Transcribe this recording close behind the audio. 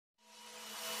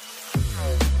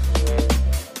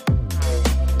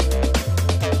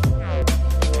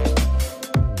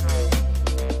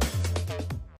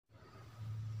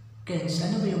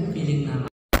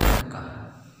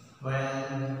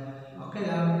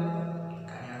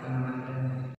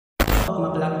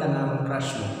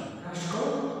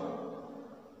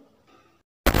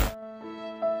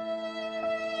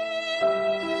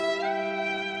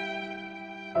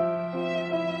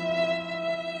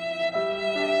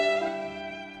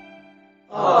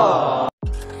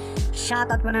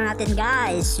shoutout muna natin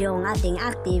guys yung ating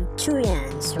active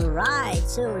Chuyans. Right,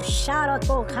 so shoutout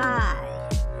po kay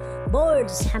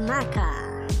Boards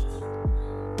Hamaka,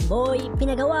 Boy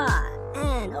Pinagawa,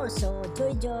 and also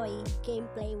Joy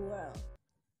Gameplay World.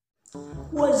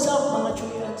 What's up mga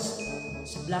Chuyans?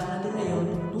 Sa vlog natin ngayon,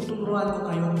 tuturuan ko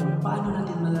kayo kung paano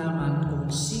natin malaman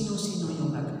kung sino-sino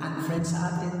yung nag-unfriend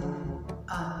sa atin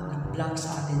at nag-block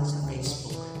sa atin sa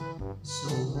Facebook.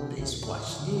 So, please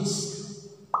watch this.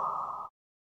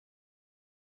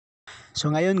 So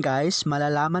ngayon guys,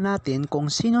 malalaman natin kung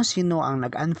sino-sino ang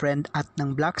nag-unfriend at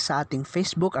nang-block sa ating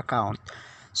Facebook account.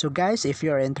 So guys, if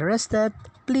you're interested,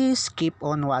 please keep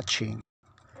on watching.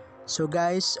 So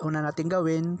guys, una natin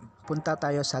gawin, punta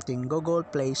tayo sa ating Google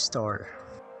Play Store.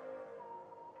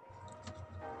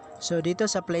 So dito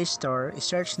sa Play Store,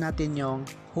 i-search natin yung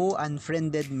Who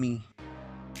Unfriended Me.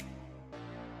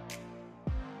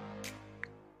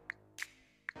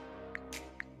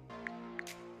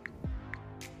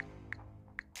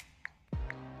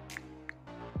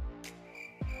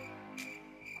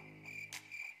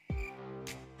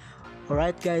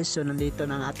 Alright guys, so nandito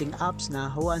na ang ating apps na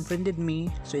Who Unfriended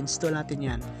Me. So install natin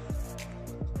yan.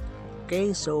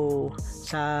 Okay, so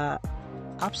sa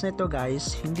apps na ito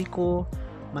guys, hindi ko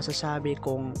masasabi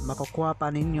kung makukuha pa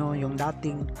ninyo yung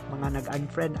dating mga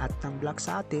nag-unfriend at nang-block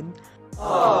sa atin.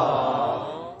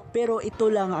 Pero ito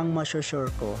lang ang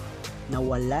masusure ko, na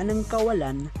wala ng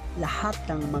kawalan lahat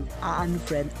ng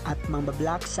mag-unfriend at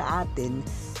mag-block sa atin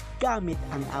gamit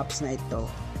ang apps na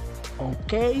ito.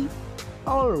 Okay?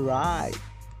 Alright.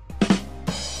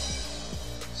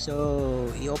 So,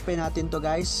 i-open natin to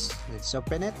guys. Let's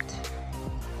open it.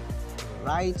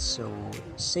 Right, so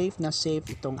safe na safe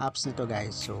itong apps nito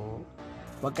guys. So,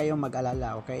 huwag kayong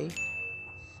mag-alala, okay?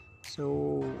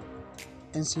 So,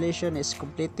 installation is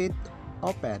completed.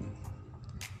 Open.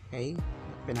 Okay,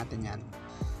 open natin yan.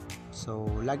 So,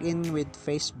 login with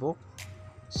Facebook.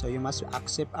 So, you must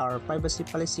accept our privacy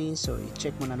policy. So,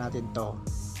 i-check muna natin to.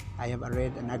 I have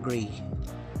read and agree.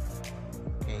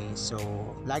 Okay, so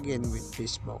login with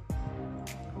Facebook.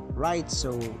 Right,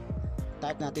 so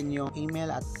type natin yung email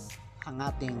at ang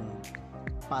ating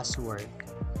password.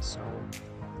 So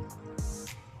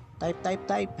type.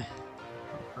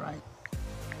 Right.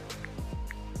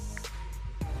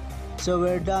 So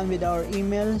we're done with our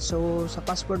email. So sa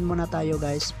password muna tayo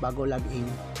guys bago login.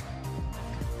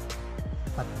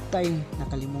 Patay,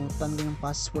 nakalimutan ko yung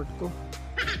password ko.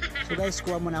 So guys,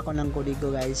 kuha muna ako ng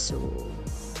kodigo guys. So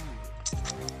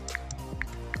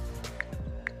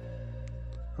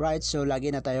right, so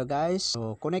login na tayo guys.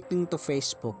 So connecting to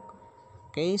Facebook.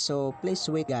 Okay, so please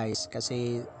wait guys,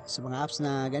 kasi sa mga apps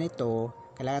na ganito,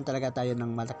 kailangan talaga tayo ng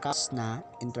malakas na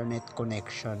internet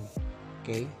connection.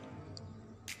 Okay,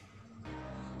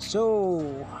 so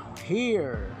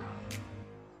here.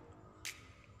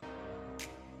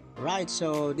 Right,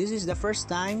 so this is the first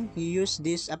time you use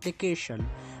this application.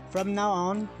 From now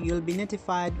on, you'll be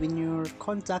notified when your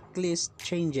contact list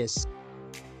changes.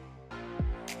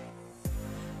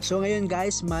 So ngayon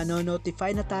guys,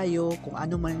 mano-notify na tayo kung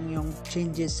ano man yung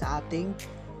changes sa ating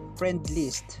friend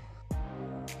list.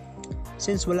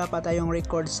 Since wala pa tayong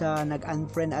record sa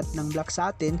nag-unfriend at nang-block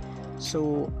sa atin,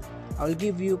 so I'll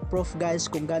give you proof guys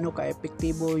kung gaano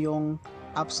ka-epektibo yung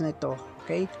apps na ito.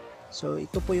 Okay? So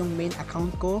ito po yung main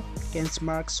account ko,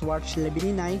 khennesmarkl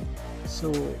Labininay.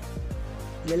 So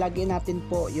ilalagay natin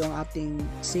po yung ating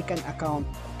second account.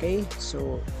 Okay,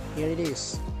 so here it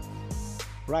is.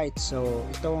 Right, so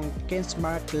itong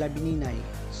khennesmarkl Labininay.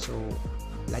 So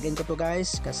lagyan ko to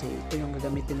guys kasi ito yung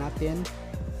gagamitin natin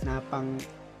na pang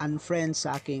unfriend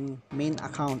sa aking main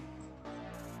account.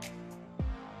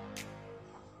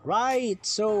 Right,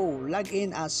 so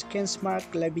login as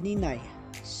khennesmarkl Labininay.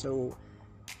 So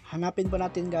hanapin po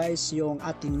natin guys yung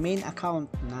ating main account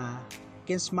na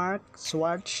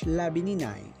Scwartz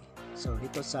Labininay. So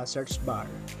dito sa search bar.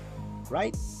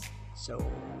 Right? So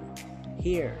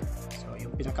here. So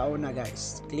yung pinakauna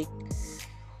guys, click.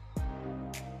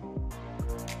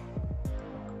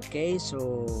 Okay,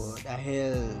 so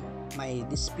dahil may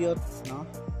dispute, no?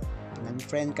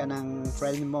 Unfriend ka ng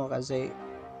friend mo kasi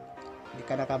hindi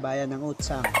ka nakabayan ng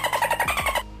utang.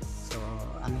 So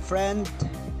unfriend,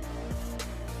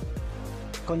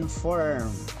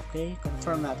 confirm. Okay,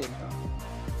 confirm natin to.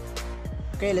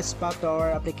 Okay, let's back to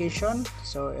our application.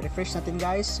 So refresh natin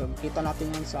guys. So makita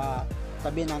natin yan sa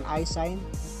tabi ng I sign,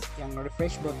 yung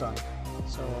refresh button.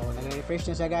 So nag-refresh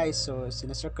na siya guys. So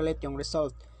sinacirculate yung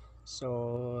result.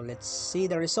 So let's see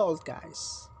the result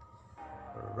guys.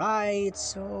 Right,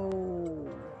 so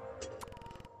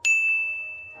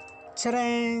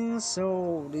tadang!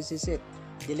 So this is it.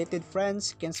 deleted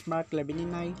friends, khennesmarkl,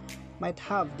 Labininay might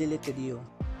have deleted you.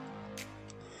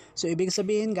 So ibig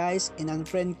sabihin guys,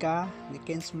 in-unfriend ka ni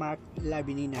khennesmarkl,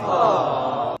 Labininay.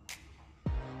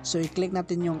 So i-click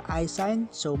natin yung I sign.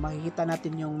 So makikita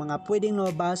natin yung mga pwedeng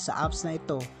lumabas sa apps na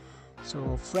ito.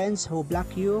 So friends who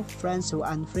block you, friends who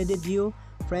unfriended you,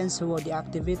 friends who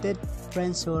deactivated,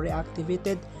 friends who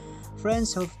reactivated,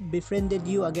 friends who befriended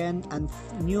you again, and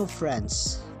new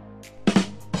friends.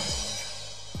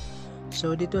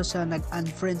 So dito sa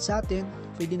nag-unfriend sa atin,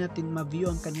 pwede natin ma-view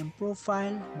ang kanyang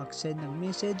profile, mag-send ng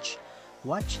message,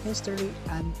 watch history,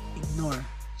 and ignore.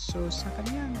 So sa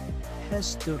kanyang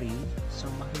history, so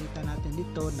makikita natin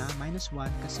dito na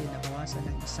 -1 kasi nabawasan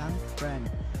ng isang friend.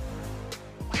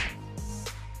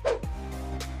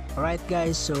 Alright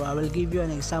guys, so I will give you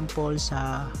an example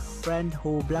sa friend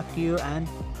who block you and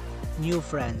new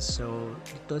friends. So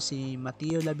ito si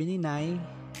Labininay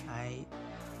ay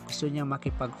gusto niyang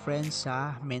makipag-friend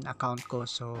sa main account ko.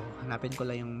 So hanapin ko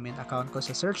lang yung main account ko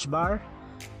sa search bar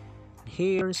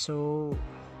here. So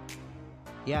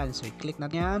yan, so i-click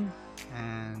natin yan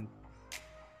and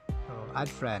so, add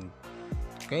friend.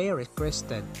 Okay,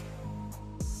 requested.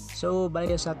 So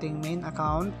balik sa ating main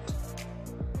account,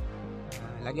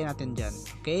 lagyan natin dyan.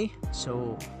 Okay,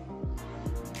 so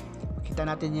kita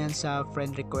natin yan sa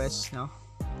friend request, no?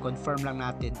 Confirm lang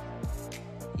natin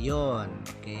yon.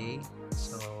 Okay,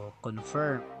 so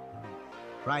confirm.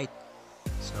 Right,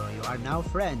 so you are now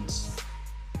friends.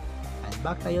 And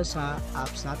back tayo sa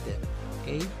apps natin.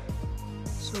 Okay,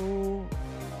 so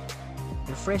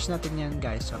refresh natin yan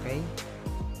guys. Okay,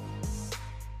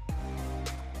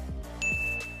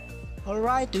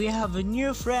 alright, we have a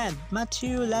new friend,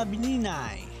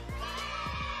 Labininay.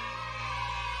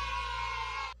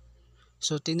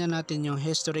 So tingnan natin yung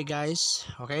history guys.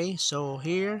 Okay, so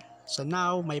here sa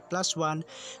now may +1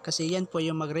 kasi yan po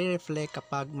yung magre-reflect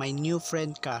kapag may new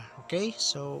friend ka. Okay,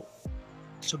 so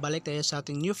balik tayo sa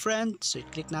ating new friend. So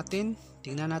i-click natin,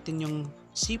 tingnan natin yung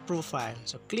see profile.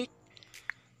 So click.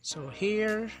 So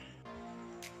here,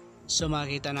 so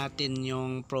makikita natin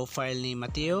yung profile ni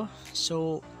Mateo.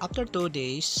 So after 2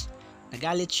 days,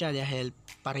 nagalit siya dahil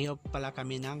pareho pala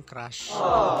kami ng crush.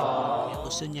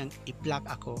 Gusto niyang i-block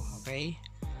ako. Okay,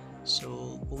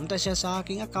 so pumunta siya sa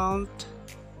aking account.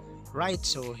 Right,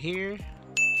 so here,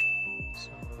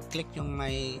 so click yung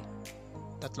may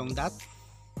 3 dot.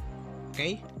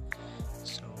 Okay,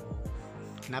 so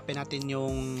hanapin natin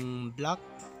yung block.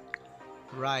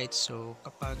 Right, so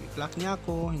kapag i-block niya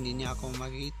ako, hindi niya ako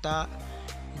makita,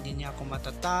 hindi niya ako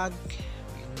matatag,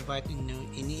 invite in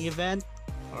any event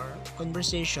or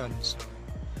conversation. So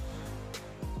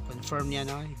confirm niya,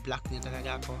 no? I-block niya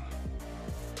talaga ako.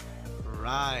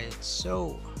 Right,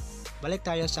 so balik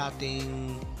tayo sa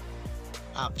ating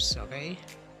apps. Okay,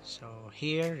 so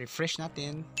here, refresh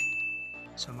natin.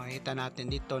 So makita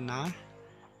natin dito na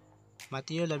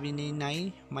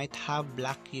Labininay might have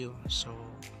blocked you. So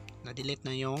na-delete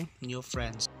na yung new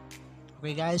friends.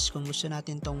 Okay guys, kung gusto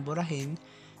natin tong burahin,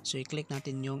 so i-click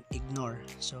natin yung ignore.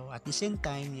 So at the same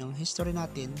time, yung history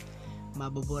natin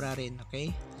mabubura rin.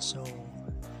 Okay, so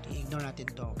i-ignore natin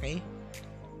to. Okay,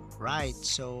 right,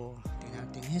 so tingnan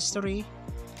natin history.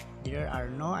 There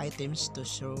are no items to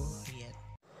show yet.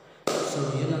 So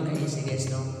yun lang guys,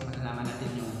 no? Malalaman natin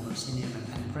yung kung sino yung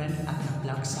nag-unfriend at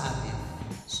nag-block sa atin.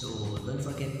 So don't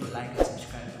forget to like and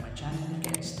subscribe